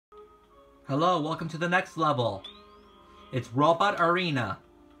Hello, welcome to the next level. It's Robot Arena.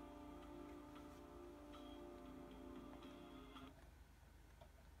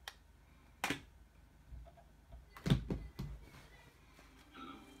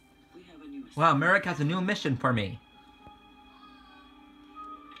 Wow, Merrick has a new mission for me.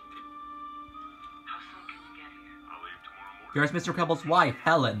 Here's Mr. Kebble's wife,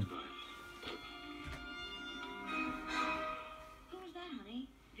 Helen. Who's that, honey?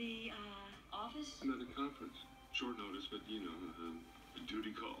 The, office? I'm at a conference. Short notice, but you know,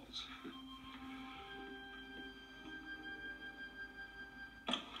 duty calls.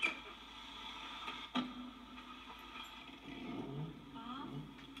 Bob?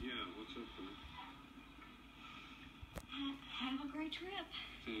 Yeah, what's up, man? Have a great trip.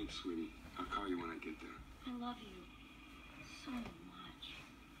 Thanks, sweetie. I'll call you when I get there. I love you so much.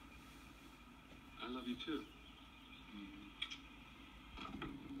 I love you too.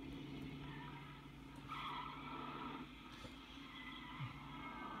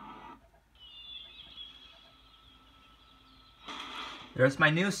 There's my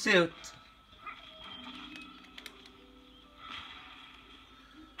new suit.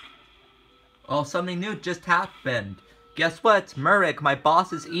 Oh, something new just happened. Guess what? Merrick, my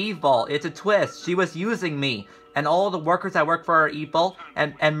boss, is evil. It's a twist. She was using me. And all the workers that work for her are evil.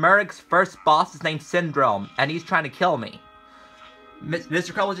 And Merrick's first boss is named Syndrome. And he's trying to kill me.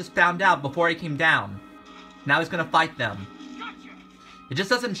 Mr. Crowell just found out before he came down. Now he's gonna fight them. It just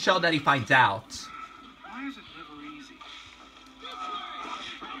doesn't show that he finds out. Why is it never easy?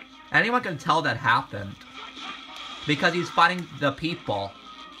 Anyone can tell that happened. Because he's fighting the people.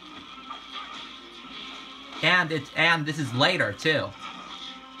 And this is later too.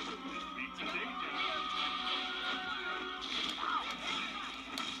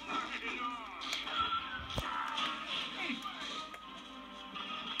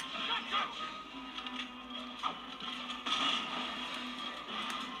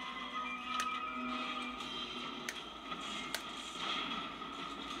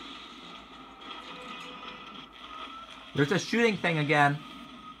 There's a shooting thing again.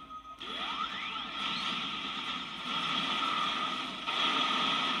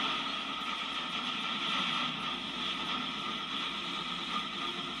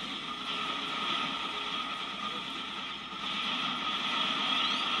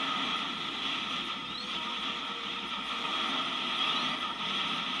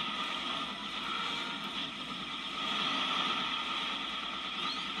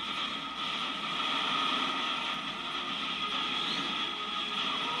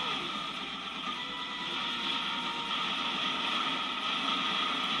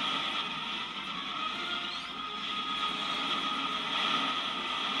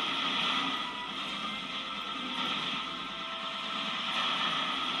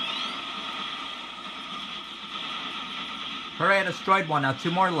 Hooray, I destroyed one, now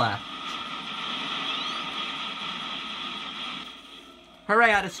 2 more left.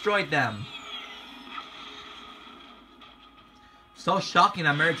 Hooray, I destroyed them. So shocking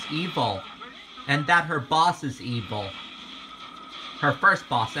that Merrick's evil. And that her boss is evil. Her first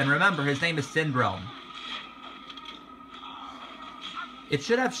boss, and remember, his name is Syndrome. It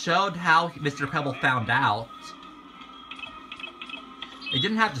should have showed how Mr. Pebble found out. It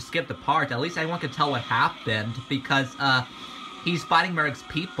didn't have to skip the part, at least anyone could tell what happened, because, he's fighting Merrick's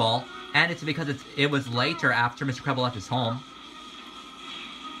people, and it's because it was later after Mr. Pebble left his home.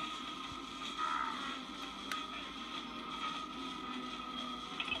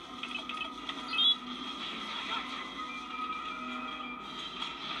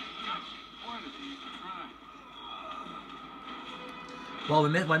 Well,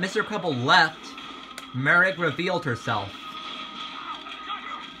 when Mr. Pebble left, Merrick revealed herself.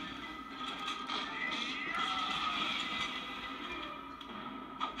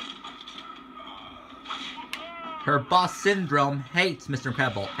 Her boss, Syndrome, hates Mr.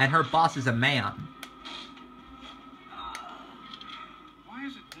 Pebble, and her boss is a man. Why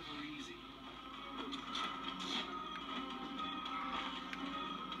is it never easy?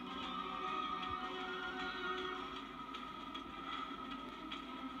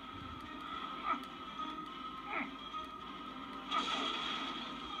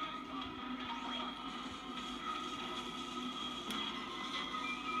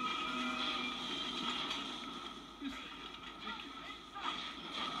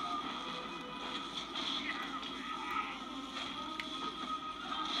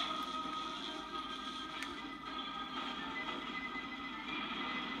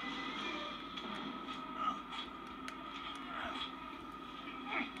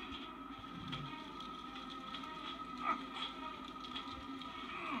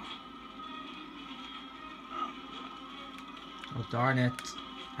 Oh, darn it.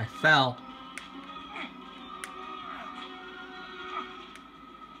 I fell.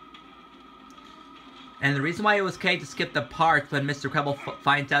 And the reason why it was okay to skip the part when Mr. Crumble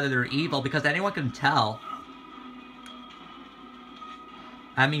finds out that they're evil, because anyone can tell.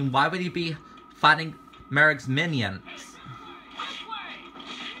 I mean, why would he be fighting Merrick's minions?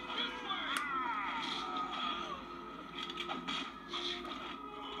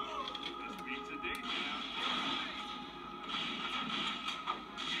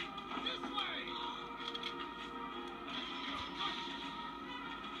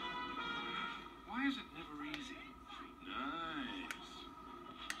 Why is it never easy? Nice.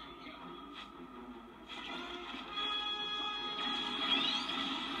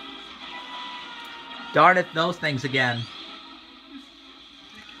 Darn it, those things again.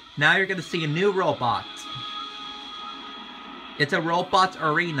 Now you're gonna see a new robot. It's a robot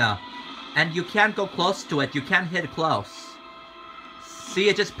arena. And you can't go close to it, you can't hit close. See,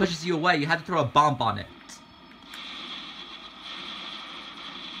 it just pushes you away, you have to throw a bomb on it.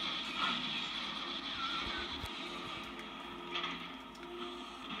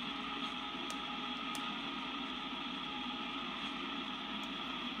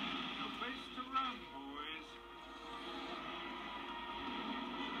 No place to run, boys.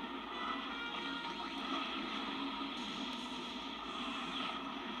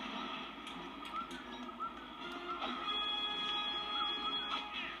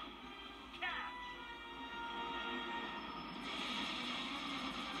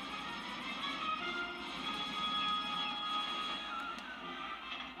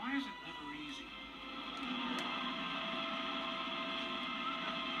 Why is it never easy?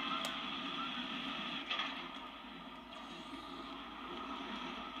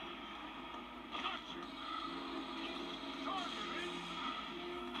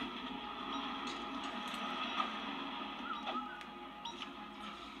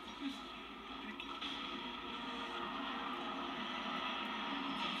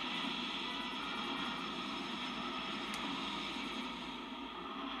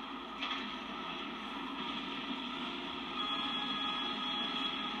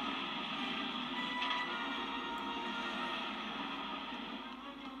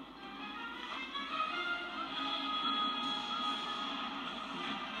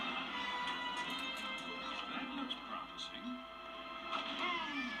 That looks promising.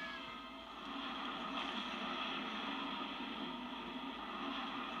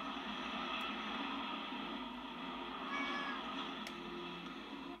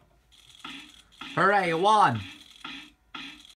 Hooray, you won!